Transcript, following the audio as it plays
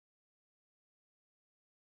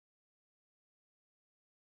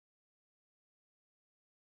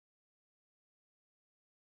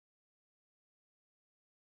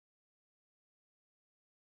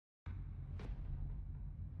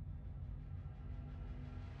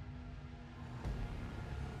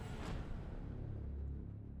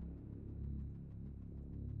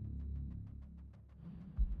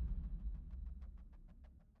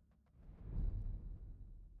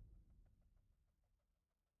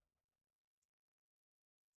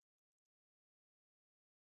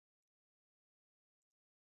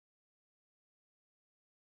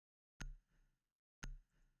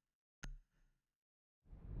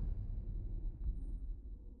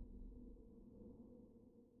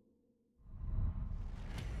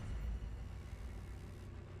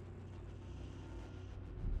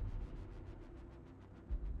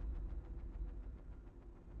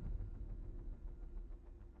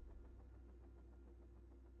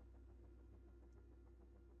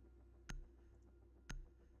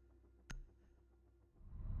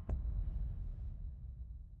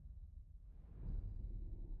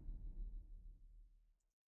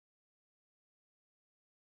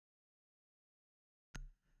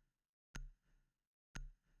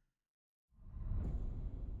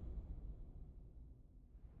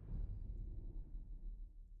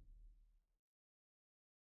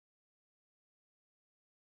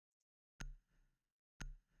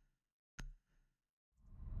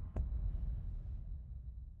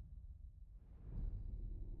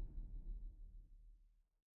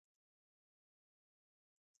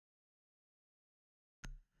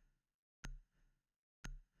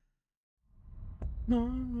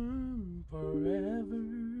Forever.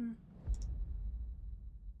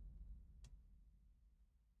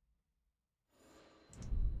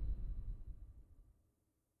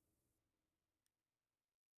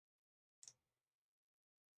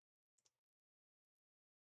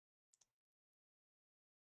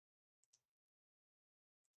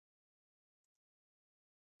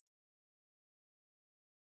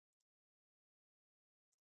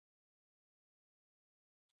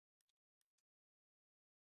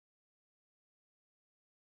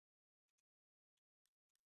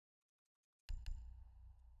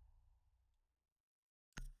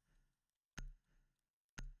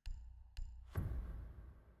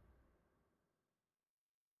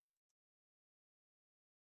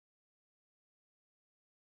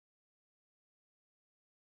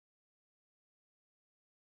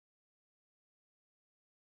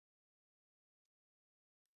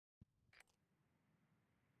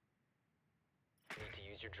 Need to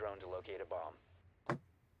use your drone to locate a bomb.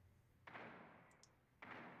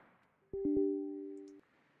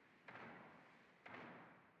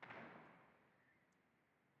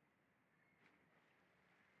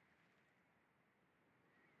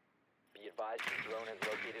 Be advised your drone has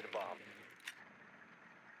located a bomb.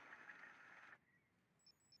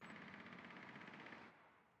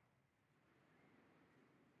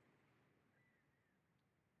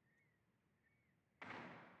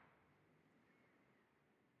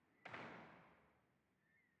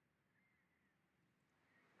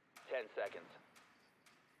 Ten seconds.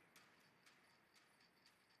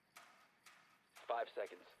 5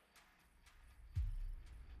 seconds.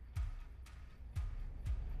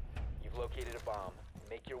 You've located a bomb.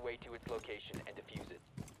 Make your way to its location and defuse it.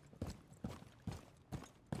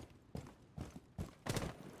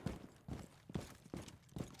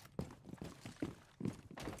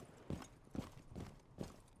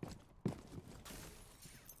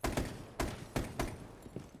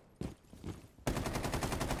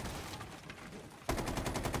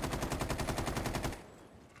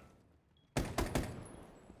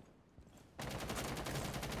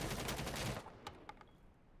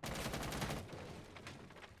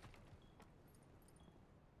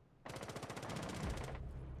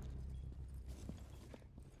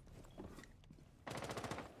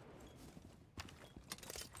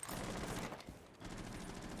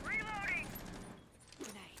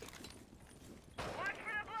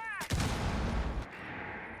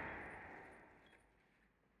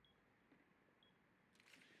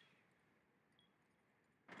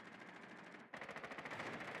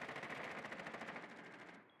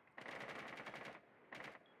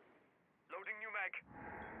 Loading new mag.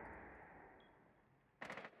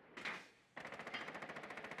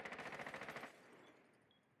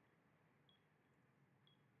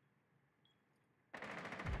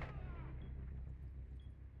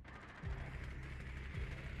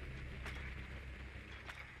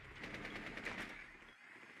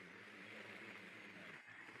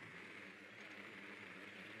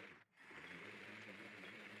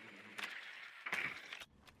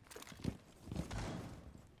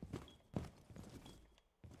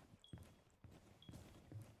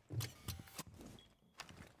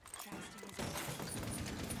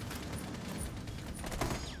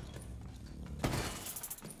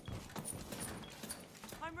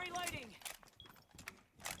 I'm reloading.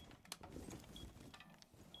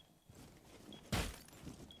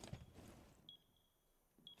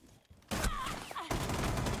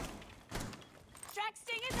 Track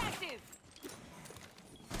sting is active.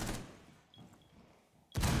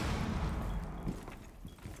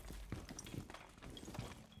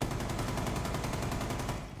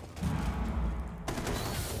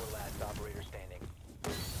 Four last operator standing.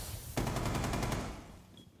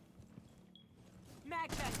 Mag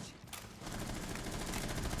change.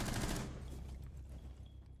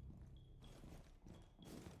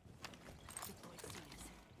 Deployed singers.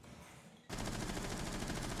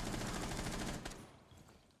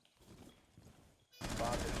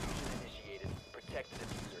 Bomb diffusion initiated. Protect the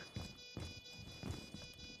diffuser.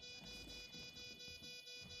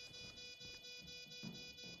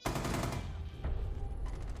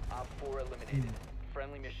 Op 4 eliminated.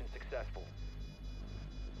 Friendly mission successful.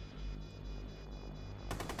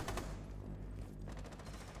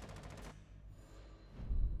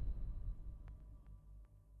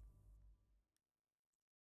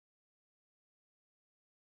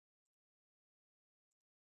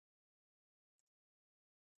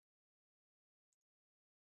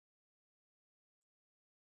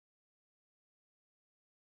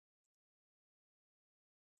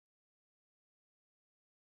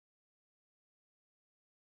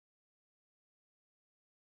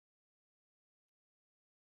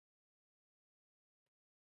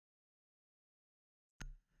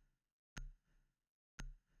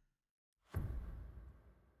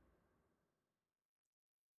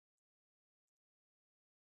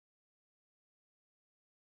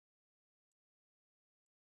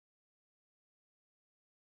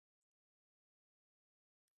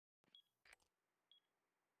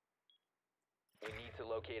 to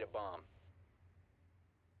locate a bomb.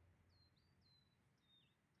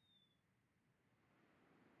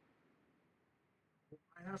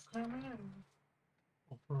 I have come in.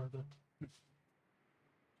 Oh, brother.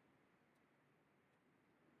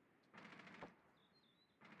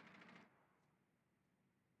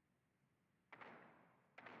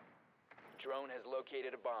 Drone has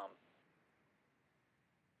located a bomb.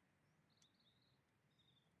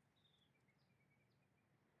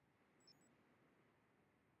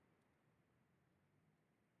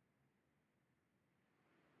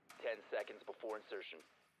 Ten seconds before insertion.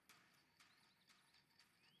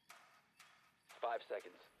 5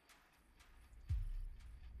 seconds.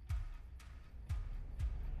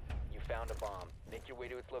 You found a bomb. Make your way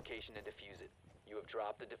to its location and defuse it. You have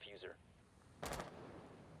dropped the diffuser.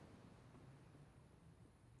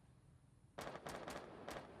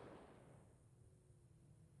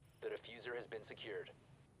 The diffuser has been secured.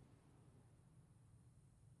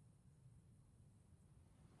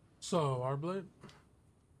 So, our blade.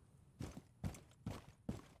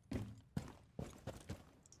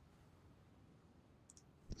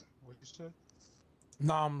 What you said?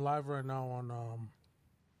 No, I'm live right now on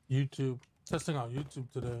YouTube. Testing out YouTube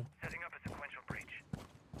today. Setting up a sequential breach.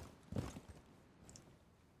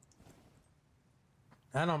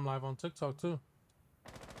 And I'm live on TikTok too.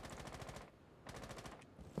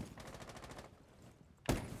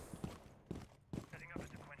 Setting up a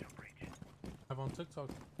sequential breach. Live on TikTok.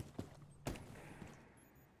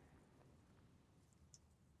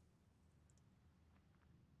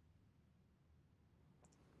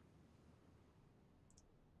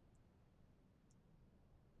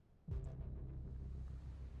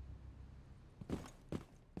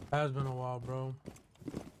 Has been a while, bro.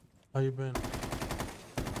 How you been? I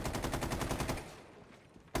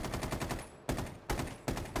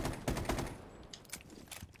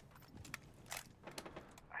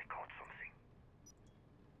caught something.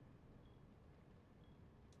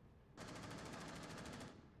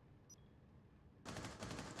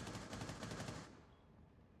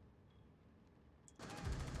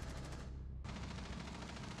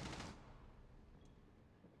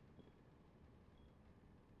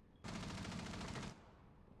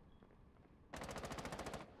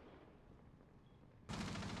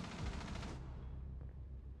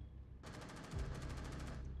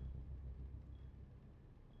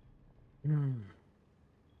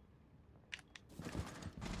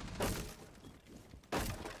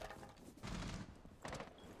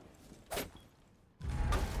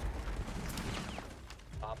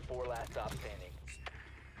 Op 4 last stop standing.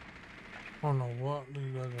 I don't know what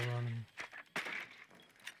these guys are running.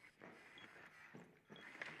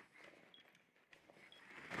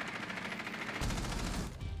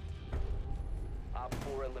 Op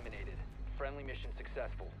 4 eliminated. Friendly mission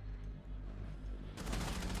successful.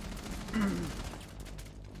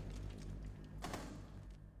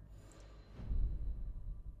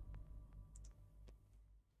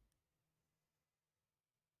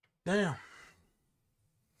 Damn.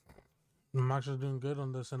 I'm actually doing good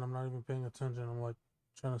on this and I'm not even paying attention. I'm like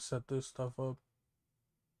trying to set this stuff up.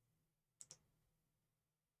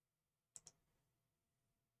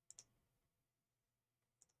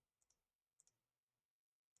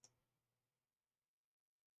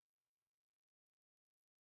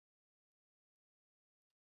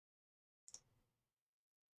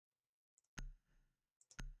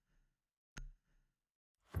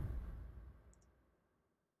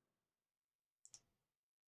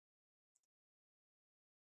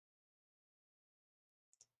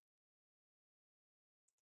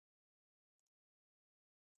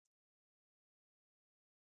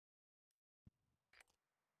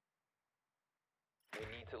 We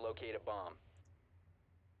need to locate a bomb.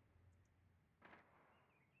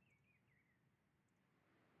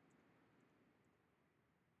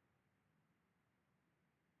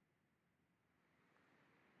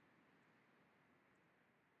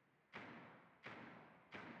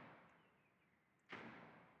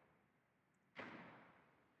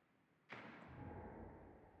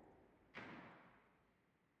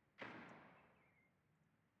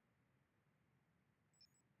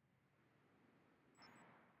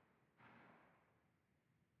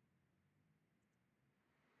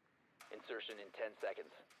 Insertion in 10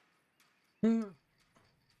 seconds.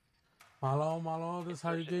 Malo, this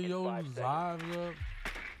how you get your lives up.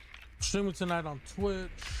 Streaming tonight on Twitch.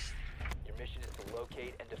 Your mission is to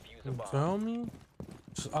locate and defuse a You bomb. tell me?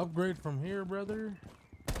 Just upgrade from here, brother.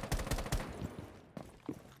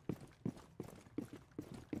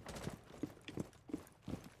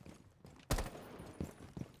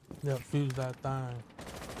 Yeah, fuse that thing.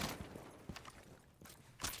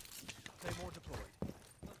 Claymore deployed.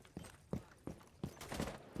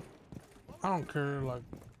 don't care, like,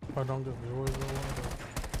 if I don't get viewers or whatever.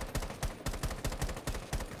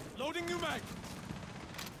 Loading new mag.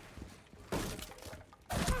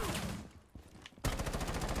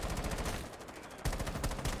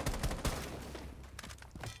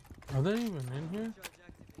 Are they even in here?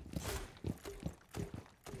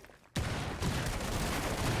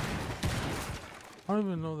 I don't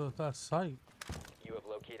even know that that's sight. You have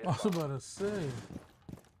located I a was bomb. about to say.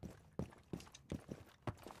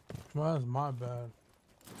 Well, that's my bad.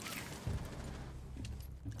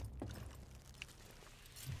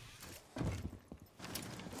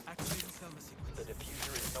 Activating thermal sequence. The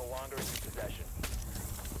diffuser is no longer in your possession.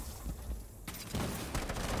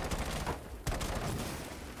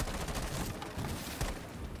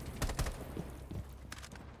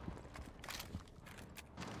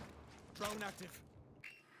 Drone active.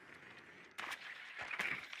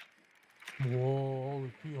 Whoa,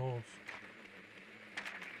 holy keyholes.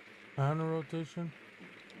 And a rotation.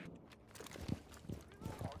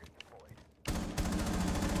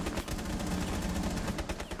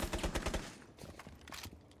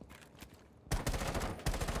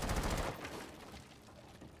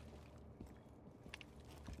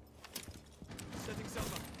 Setting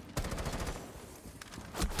silver.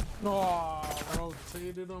 Oh,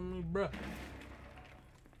 rotated on me, bruh.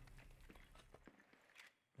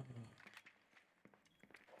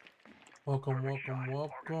 Welcome, welcome,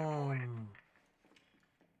 welcome.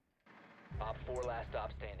 Op 4 last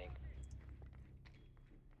stop standing.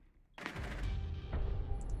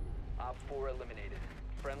 Op 4 eliminated.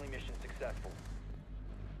 Friendly mission successful.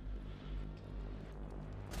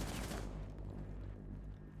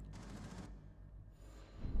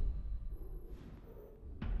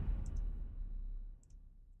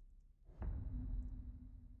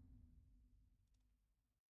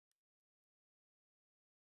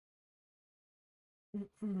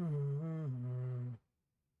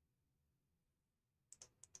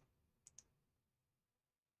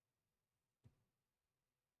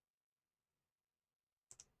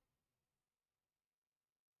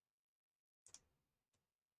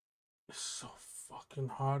 It's so fucking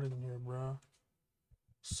hot in here, bruh.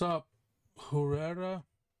 Sup, Herrera?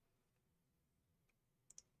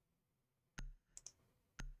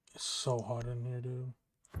 It's so hot in here, dude.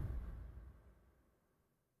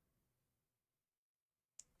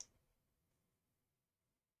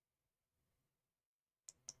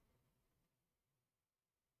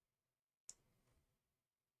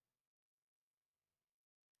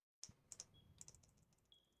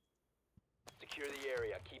 Secure the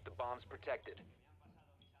area. Keep the bombs protected.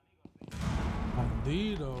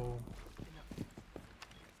 Bandido.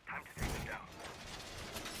 Time to take them down.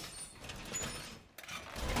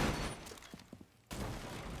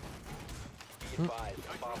 Be advised,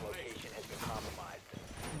 the bomb location has been compromised.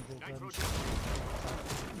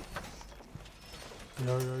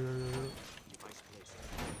 Yo, yo, yo, yo, yo. Device placed.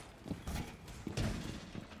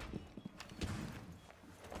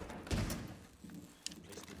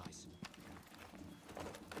 Place device.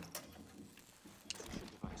 Position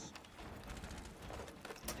device.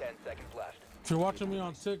 10 seconds left. If you're watching me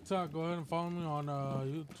on TikTok, go ahead and follow me on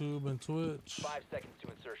YouTube and Twitch. 5 seconds to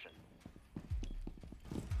insertion.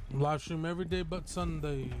 Live stream every day but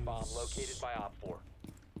Sundays. Bomb located by Op 4.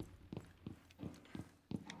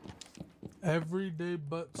 Every day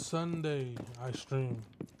but Sunday, I stream.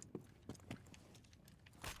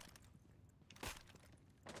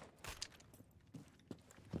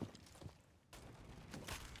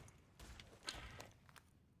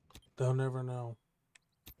 They'll never know.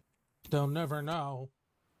 They'll never know.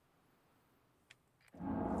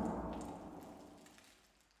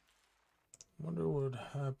 Wonder what would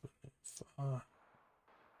happen if I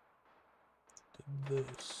did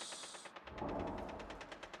this.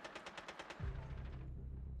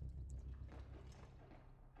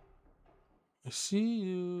 I see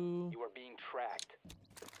you. You are being tracked.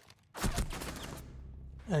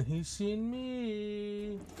 And he's seen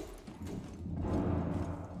me.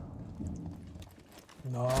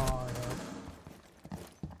 No,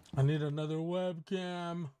 I need another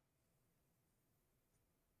webcam.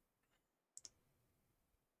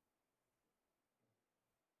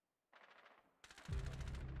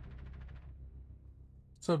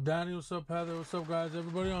 What's up, Danny? What's up, Heather? What's up, guys?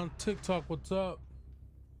 Everybody on TikTok, what's up?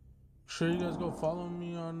 Sure, you guys go follow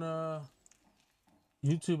me on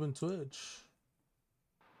YouTube and Twitch.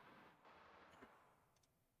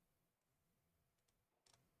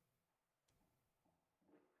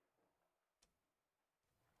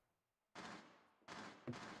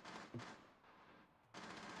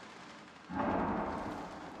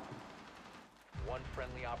 One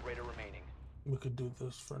friendly operator remaining. We could do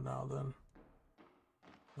this for now then.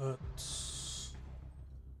 Let's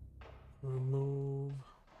remove,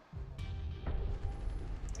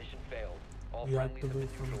 Mission failed. All friendlies have deactivate been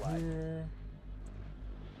from neutralized. here.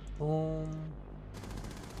 Boom.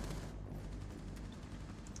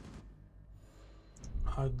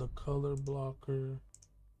 Hide the color blocker.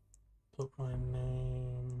 Put my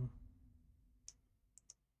name.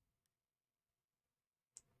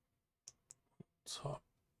 Top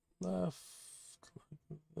left,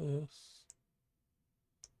 like this.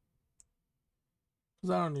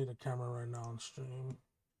 Because I don't need a camera right now on stream.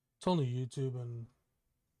 It's only YouTube, and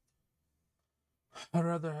I'd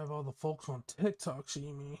rather have all the folks on TikTok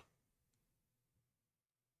see me.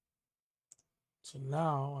 So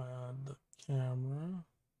now I add the camera.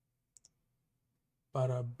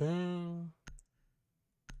 Bada bing.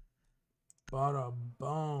 Bada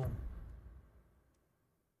boom.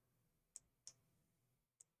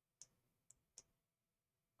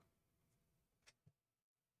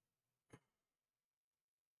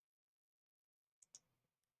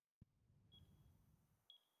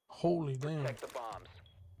 Holy damn. Protect the bombs.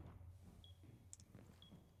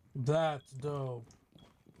 That's dope.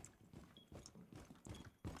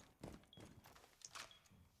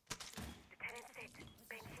 The tenant said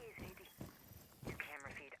Benchy is ready. New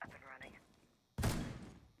camera feed up and running.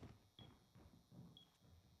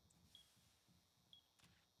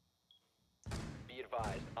 Be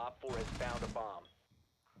advised, Op 4 has found a bomb.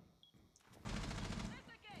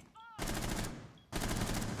 Investigate! Fire!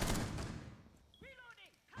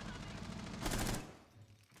 Reloading! Cover me!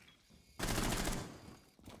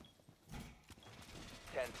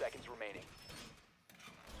 10 seconds remaining.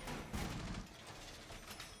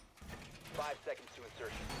 5 seconds to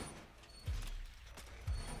insertion.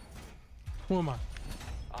 Who am I?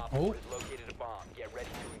 Op Oh. 4 has located a bomb. Get ready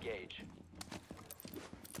to engage.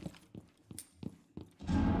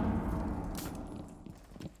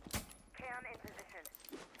 Cam in position.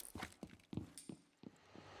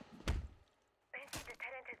 Benchy, the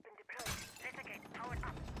tenant has been deployed. Litigate, powered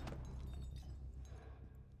up.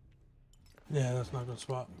 Yeah, that's not a good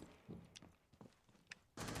spot.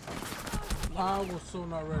 I was so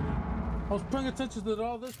not ready. I was paying attention to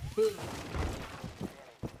all this.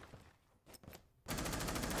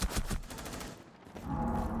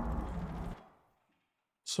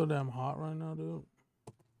 So damn hot right now, dude.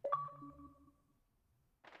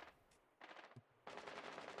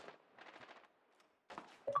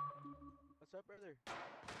 What's up, brother?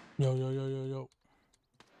 Yo, yo, yo, yo, yo.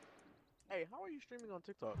 Hey, how are you streaming on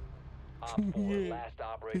TikTok? Op 4, Yeah. last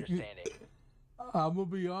operator standing. I'm gonna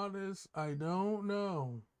be honest, I don't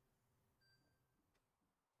know.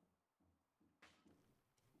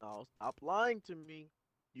 No, stop lying to me.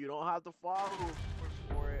 You don't have the followers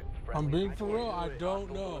for it. I'm Friendly being for real, I hostiles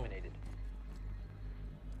don't know. eliminated.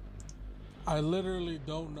 I literally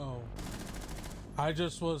don't know. I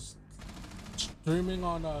just was streaming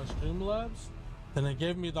on Streamlabs, then it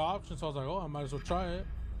gave me the option, so I was like, oh, I might as well try it.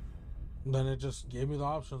 And then it just gave me the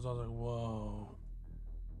options. I was like, whoa.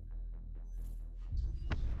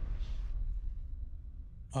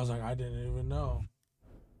 I was like, I didn't even know.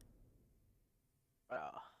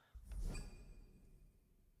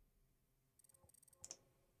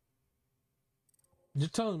 You're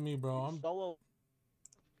telling me, bro. Solo.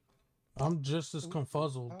 I'm just as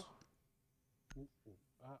confuzzled.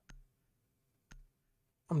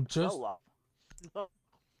 I'm just Solo. No.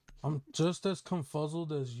 I'm just as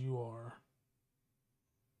confuzzled as you are.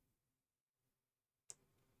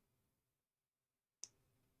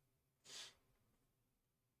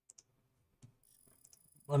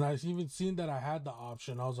 When I even seen that I had the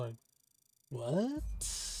option, I was like, what?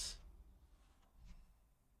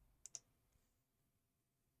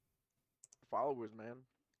 Followers, man.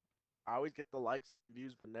 I always get the likes,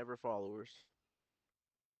 views, but never followers.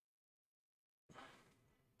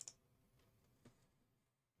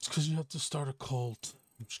 It's because you have to start a cult.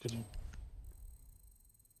 I'm just kidding.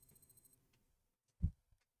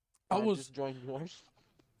 I was just joined yours.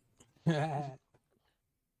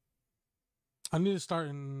 I need to start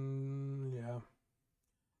in, yeah.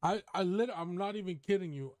 I'm not even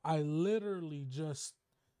kidding you. I literally just,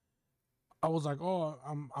 I was like, oh,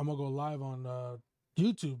 I'm gonna go live on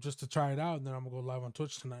YouTube just to try it out, and then I'm gonna go live on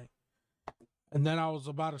Twitch tonight. And then I was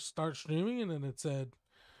about to start streaming, and then it said,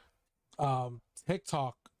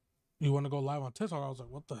 TikTok, you want to go live on TikTok? I was like,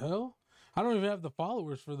 what the hell? I don't even have the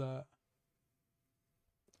followers for that.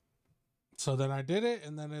 So then I did it,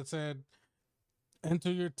 and then it said,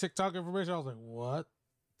 enter your TikTok information. I was like, what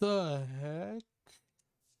the heck?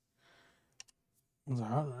 I was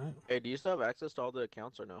like, all right. Hey, do you still have access to all the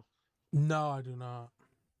accounts or no? No, I do not.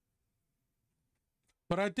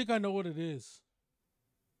 But I think I know what it is.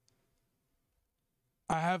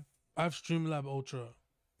 I have Streamlab Ultra.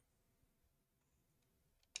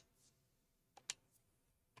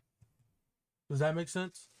 Does that make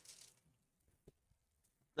sense?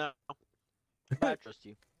 No, but I trust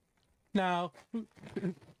you. Now,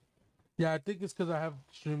 yeah, I think it's because I have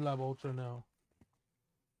Streamlab Ultra now.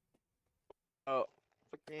 Oh,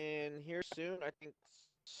 fucking here soon. I think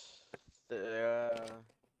the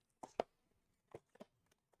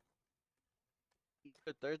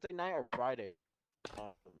either Thursday night or Friday.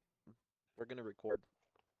 Um, we're gonna record.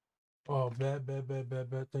 Oh, bet.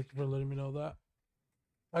 Thank you for letting me know that.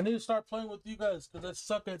 I need to start playing with you guys because I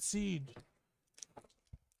suck at Siege.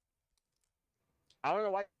 I don't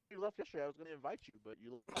know why you left yesterday. I was gonna invite you, but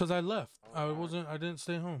you. Because I left. I Alright. wasn't. I didn't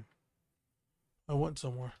stay home. I went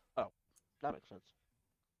somewhere. That makes sense.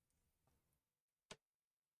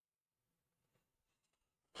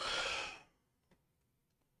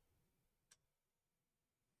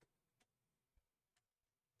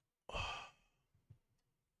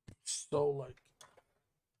 So like,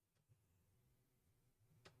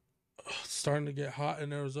 it's starting to get hot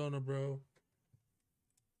in Arizona, bro.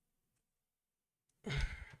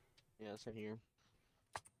 Yeah, same here.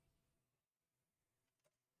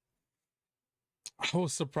 I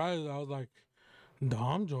was surprised. I was like,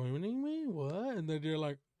 Dom joining me? What? And then you're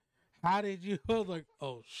like, how did you? I was like,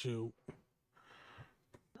 oh, shoot.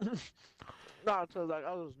 No, so like,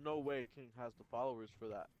 oh, there's no way King has the followers for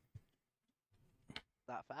that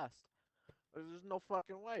fast. There's just no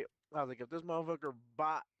fucking way. I was like, if this motherfucker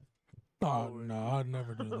bought Oh, followers, no, I'd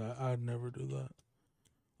never do that. I'd never do that.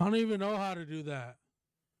 I don't even know how to do that.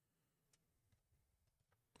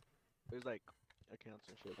 there's like accounts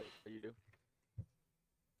and shit like that you do.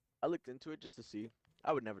 I looked into it just to see.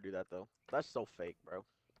 I would never do that though. That's so fake, bro.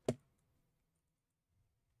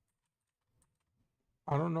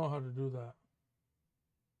 I don't know how to do that.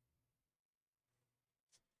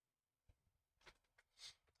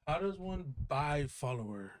 How does one buy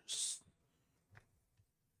followers?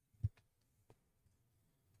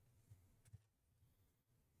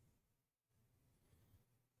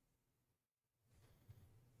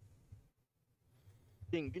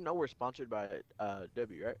 King, you know we're sponsored by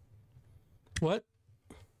W, right? What?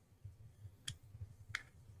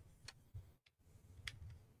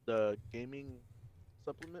 The gaming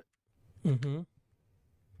supplement. Mm-hmm.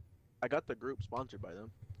 I got the group sponsored by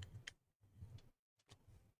them.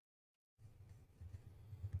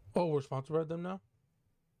 Oh, we're sponsored by them now?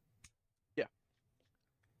 Yeah.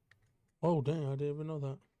 Oh, dang, I didn't even know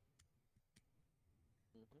that.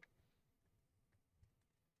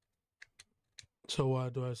 So,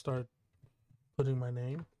 do I start putting my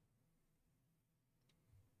name?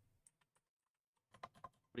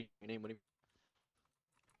 What do you name? What do you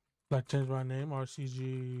Like, change my name,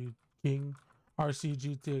 RCG King,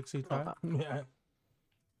 RCG TXC Ty? Yeah.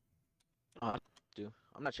 do?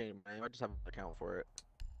 I'm not changing my name. I just have an account for it.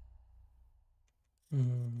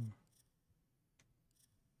 Mm.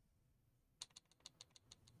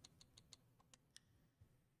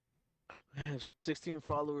 I have 16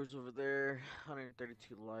 followers over there,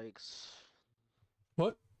 132 likes.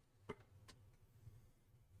 What? I'm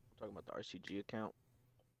talking about the RCG account.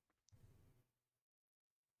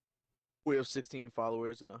 We have 16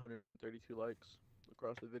 followers and 132 likes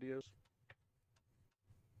across the videos.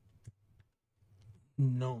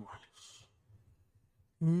 Nice.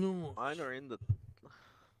 No. Mine are in the.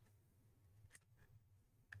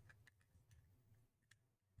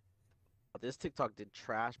 This TikTok did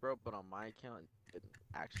trash, bro, but on my account, it did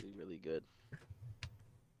actually really good.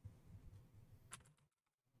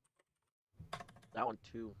 That one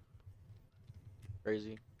too.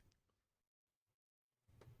 Crazy.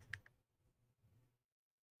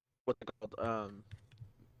 What's it called?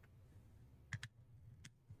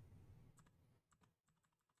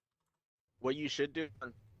 What you should do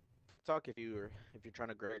on TikTok if you're trying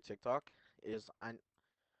to grow your TikTok is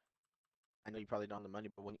I know you probably don't have the money,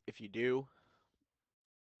 but if you do,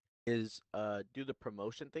 is do the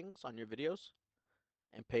promotion things on your videos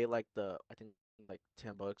and pay like I think like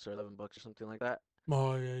 $10 or $11 or something like that.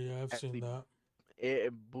 Oh, yeah, I've seen Actually, that.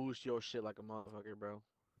 it boosts your shit like a motherfucker, bro.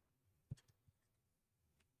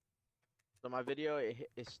 So my video it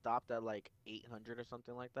stopped at like 800 or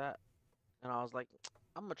something like that, and I was like,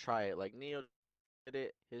 I'm gonna try it. Like Neo did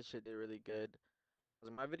it, his shit did really good.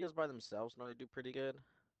 'Cause my videos by themselves normally do pretty good.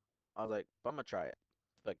 I was like, I'm gonna try it.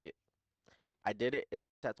 Fuck it. I did it.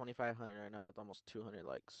 It's at 2,500 right now. It's almost 200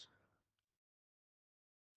 likes.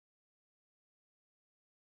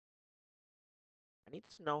 I need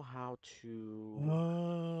to know how to.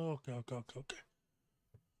 Oh, okay.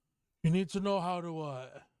 You need to know how to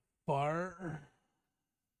what? Fart?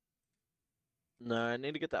 No, I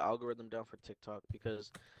need to get the algorithm down for TikTok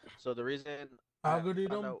because so the reason I found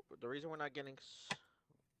Algorithm. out the reason we're not getting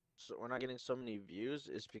so many views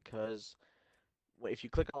is because if you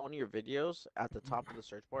click on one of your videos at the top of the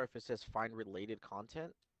search bar, if it says find related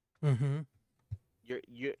content, Mm-hmm.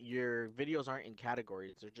 your videos aren't in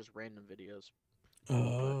categories; they're just random videos. Pretty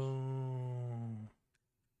much. Oh.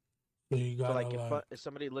 So you So gotta like like if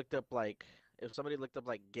somebody looked up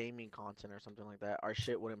like gaming content or something like that, our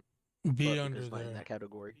shit wouldn't be up because under it's not in there. that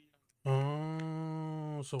category.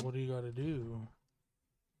 Oh, so what do you gotta do?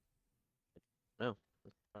 No,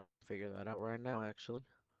 I'll figure that out right now. Actually,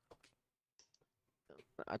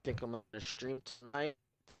 I think I'm gonna stream tonight.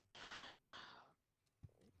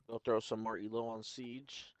 Go throw some more Elo on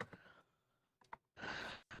Siege.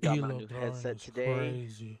 Got my Elo new throwing headset is today.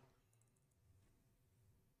 crazy.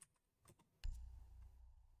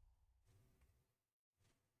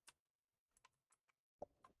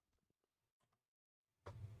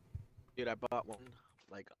 Dude, I bought one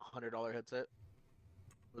like $100 headset.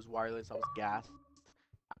 It was wireless. I was gassed.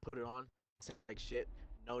 I put it on. It's like shit.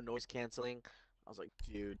 No noise canceling. I was like,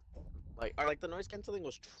 dude, like the noise canceling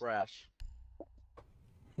was trash.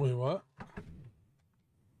 Wait, what?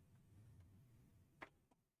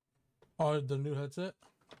 Oh, the new headset?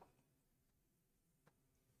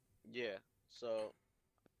 Yeah. So,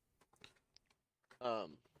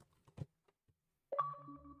 um,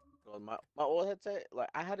 well, my old headset, like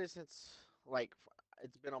I had it since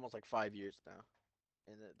it's been almost like 5 years now,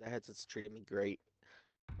 and the headset's treated me great,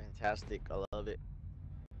 fantastic. I love it.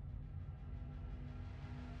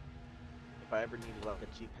 If I ever needed like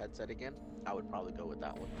a cheap headset again, I would probably go with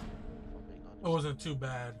that one. If I'm being It honest. wasn't too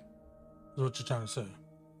bad. Is what you're trying to say.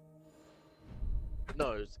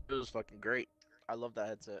 No, it was fucking great. I love that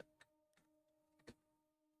headset.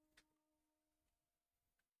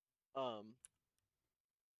 Um,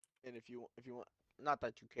 and if you want, not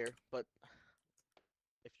that you care, but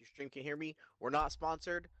if your stream can hear me, we're not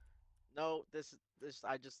sponsored. No, this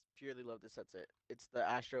I just purely love this headset. It's the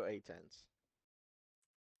Astro A10s.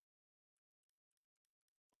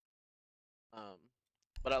 Um,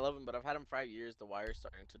 but I love them. But I've had them for 5 years. The wire's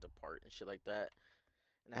starting to depart and shit like that,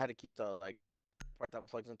 and I had to keep the like part that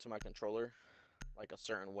plugs into my controller like a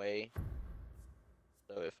certain way.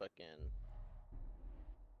 So if I can,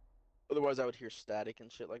 otherwise I would hear static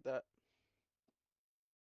and shit like that.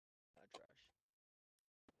 Trash.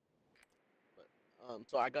 But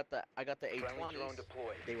so I got the Friendly A20s. drone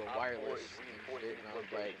deployed. They were Op 4 wireless is and reinforcing shit, and its I was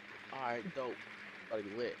like, location. all right, dope, about to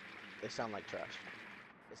be lit. They sound like trash.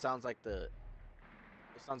 It sounds like it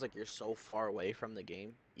sounds like you're so far away from the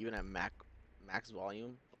game, even at max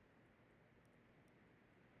volume,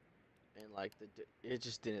 and like it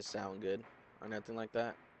just didn't sound good or nothing like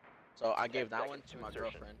that. So I 10 gave that one seconds to to my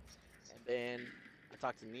insertion. girlfriend, and then I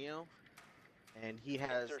talked to Neo, and he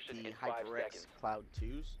has Insertion the in 5 HyperX seconds. Cloud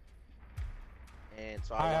 2s, and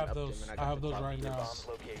so I I went have up to him and those. I I got the have those Cloud right Proceed to now. 3s. bomb's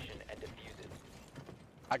location and defuse it.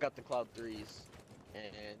 I got the Cloud 3s, and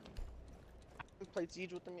I haven't played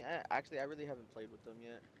Siege with them yet. Actually, I really haven't played with them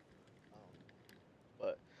yet.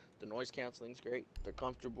 But the noise canceling's great. They're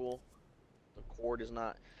comfortable. The cord is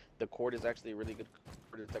not. The cord is actually a really good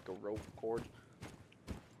cord. It's like a rope cord,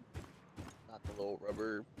 not the little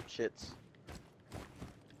rubber shits.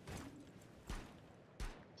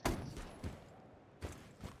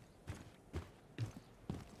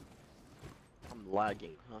 I'm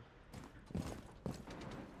lagging, huh?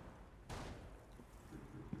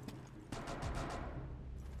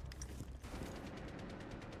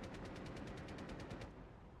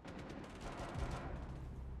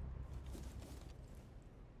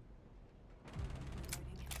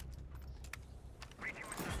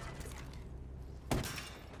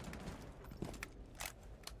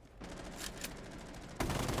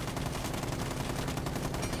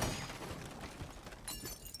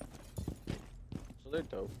 So they're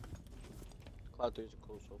dope. Cloud 3s are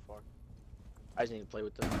cool so far. I just need to play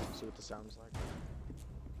with them, see what the sound's like.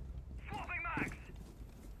 Swapping max!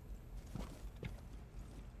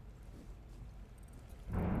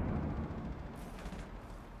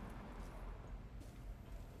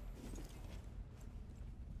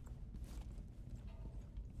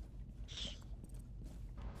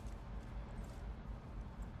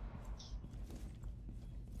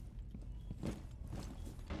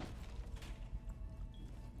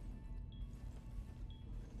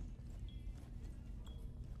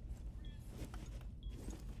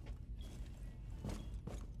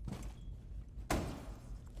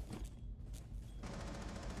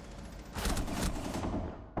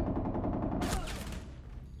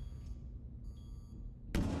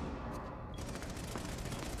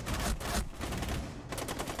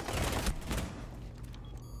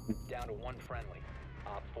 down to one friendly.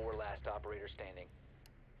 Op 4 last operator standing.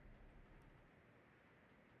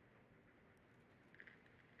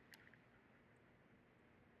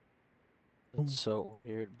 It's so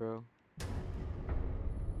weird, bro.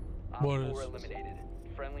 Op What 4 is- eliminated.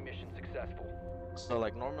 Friendly mission successful. So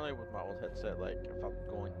like normally with my old headset, like if I'm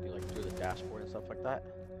going through like through the dashboard and stuff like that,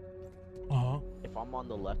 Uh-huh. if I'm on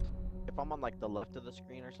the left, if I'm on like the left of the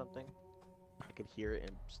screen or something, I could hear it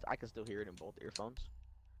and I can still hear it in both earphones.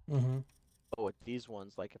 Mm-hmm. But with these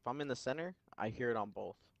ones, like if I'm in the center, I hear it on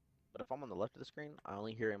both. But if I'm on the left of the screen, I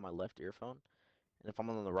only hear it in my left earphone. And if I'm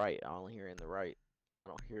on the right, I only hear it in the right. I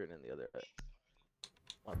don't hear it in the other.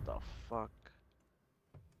 What the fuck?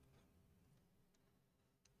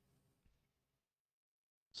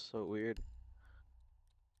 So weird.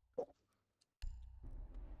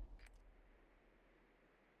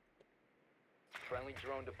 Friendly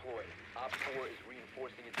drone deployed. Op 4 is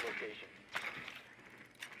reinforcing its location.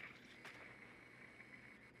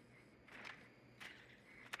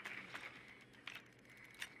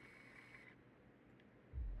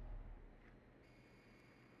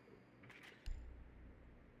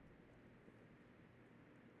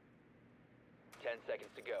 Ten seconds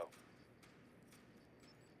to go.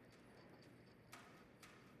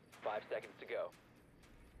 5 seconds to go.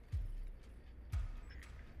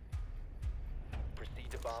 Proceed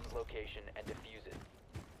to bomb's location and defuse it.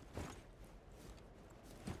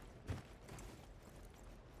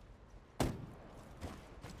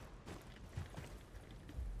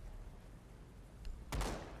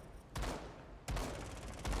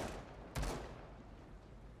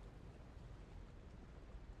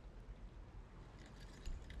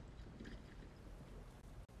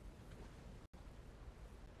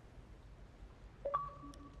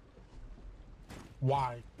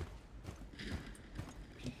 Why?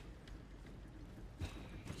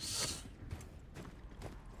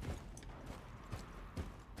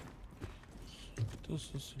 This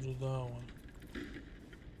is to do that one.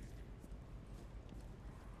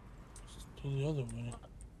 Let's do the other way.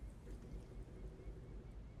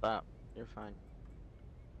 Stop. You're fine.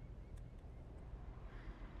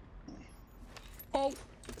 Oh!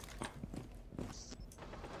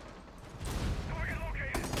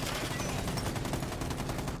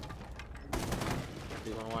 Do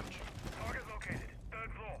you wanna watch? Cover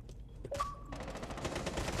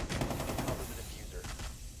the diffuser.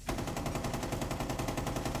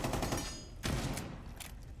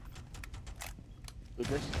 Do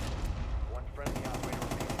this. One friendly operator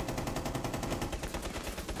remaining.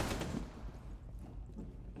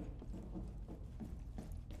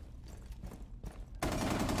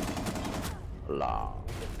 La.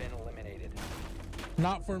 We have been eliminated.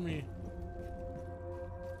 Not for me.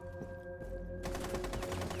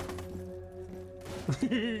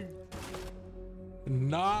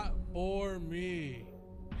 Not for me.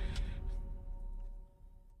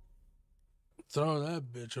 Throw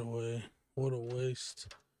that bitch away. What a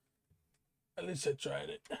waste. At least I tried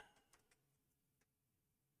it.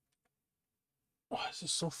 Why is it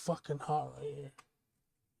so fucking hot right here?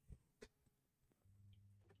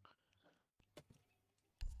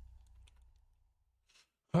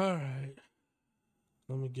 Alright.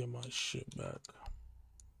 Let me get my shit back.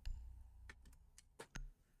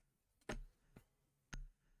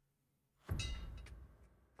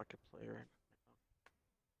 I could play right.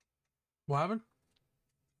 What happened?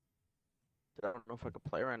 I don't know if I could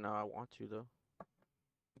play right now. I want to though.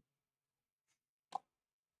 I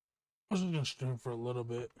was just gonna stream for a little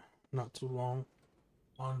bit, not too long,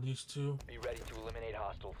 on these two. Be ready to eliminate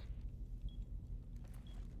hostiles.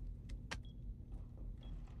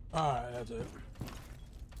 Alright, that's it.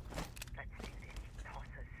 Let's see this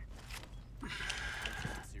tosses.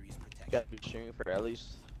 Series protection. Gotta be streaming for at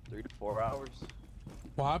least 3 to 4 hours.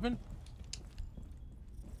 What happened?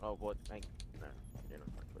 Oh, what? Thank you. No, you're not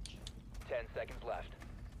on Twitch. 10 seconds left.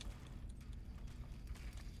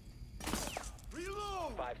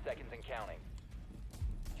 Reload! 5 seconds and counting.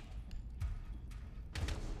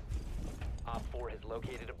 Op 4 has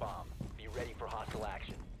located a bomb. Be ready for hostile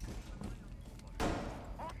action.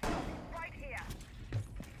 Hostile right here.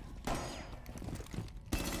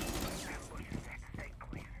 Ambush set, stay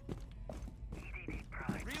clear. EDD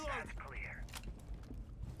prime, Reload. stand clear.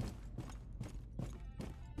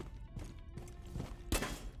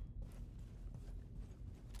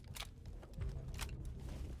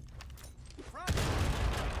 Front!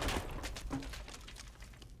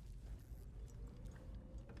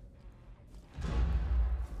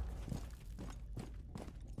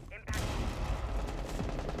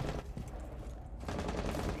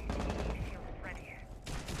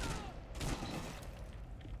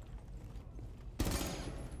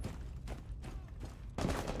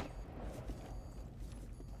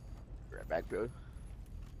 back, bro.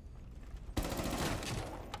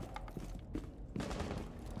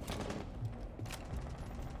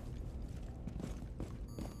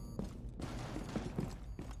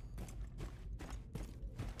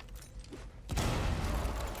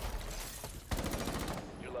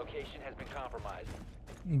 Your location has been compromised.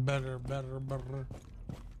 Better.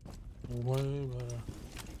 Way better.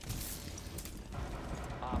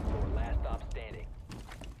 Op 4, last stop standing.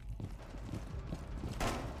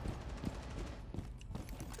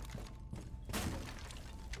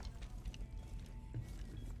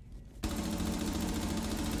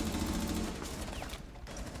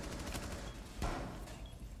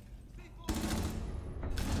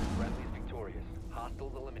 Friendly's victorious.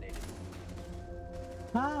 Hostiles eliminated.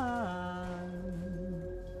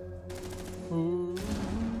 Ooh.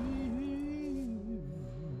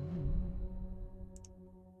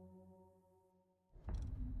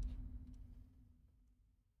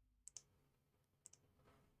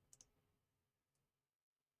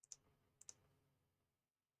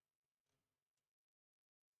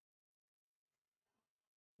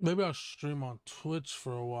 Maybe I'll stream on Twitch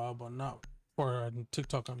for a while, but not or on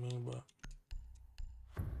TikTok. I mean, but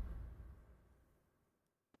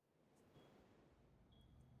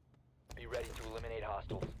Be ready to eliminate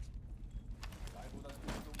hostiles.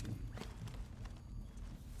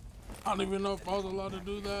 I don't even know if I was allowed to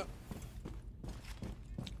do that.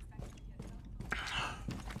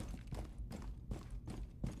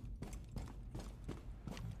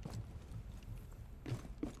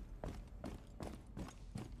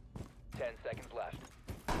 Seconds left.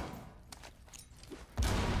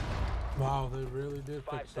 Wow, they really did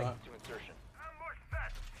 5 fix that. seconds to insertion. Ambush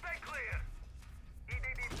set. Stay clear.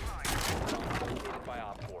 EDD prime. Bomb located by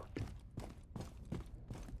Op 4.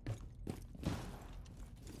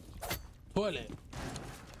 Toilet.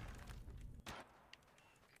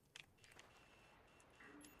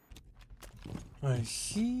 I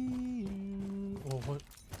see you. Oh, what?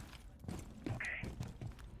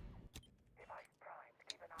 Device primed.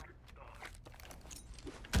 Keep an eye.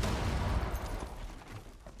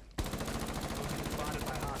 Spotted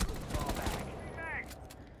by hostiles. Fall back. Next.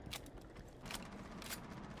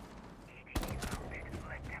 EDD loaded.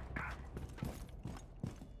 Let them come.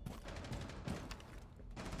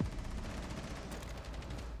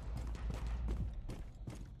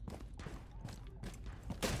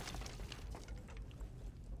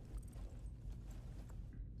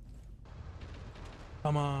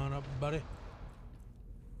 Come on up, buddy.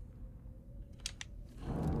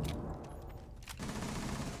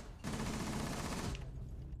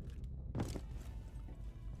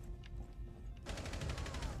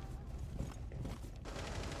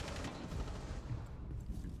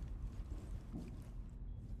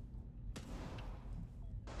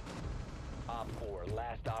 Op 4,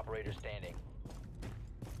 last operator standing.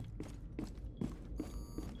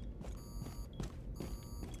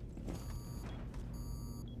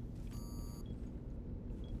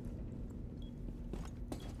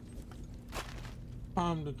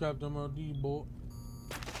 I'm the captain of the boat.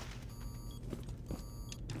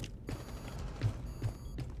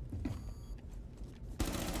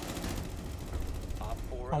 Op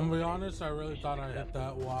 4. I'm gonna be eliminated. honest, I really thought I hit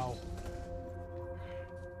that. Wow.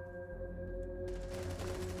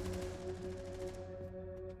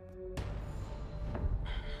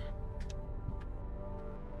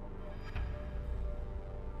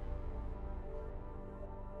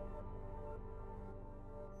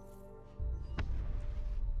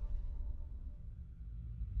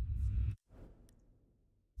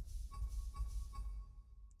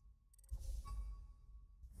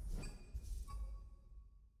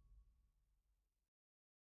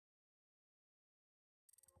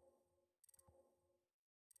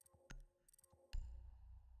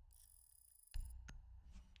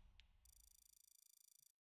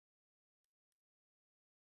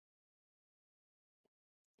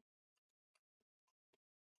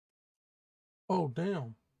 Oh,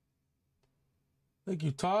 damn. Thank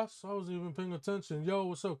you, Toss. I wasn't even paying attention. Yo,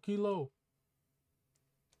 what's up, Kilo?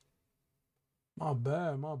 My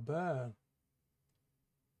bad, my bad.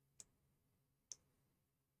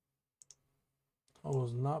 I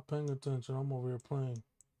was not paying attention. I'm over here playing.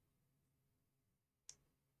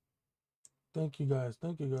 Thank you guys.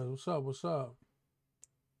 Thank you guys. What's up? What's up?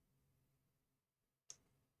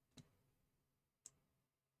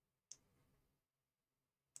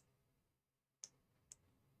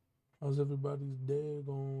 How's everybody's day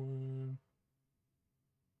going?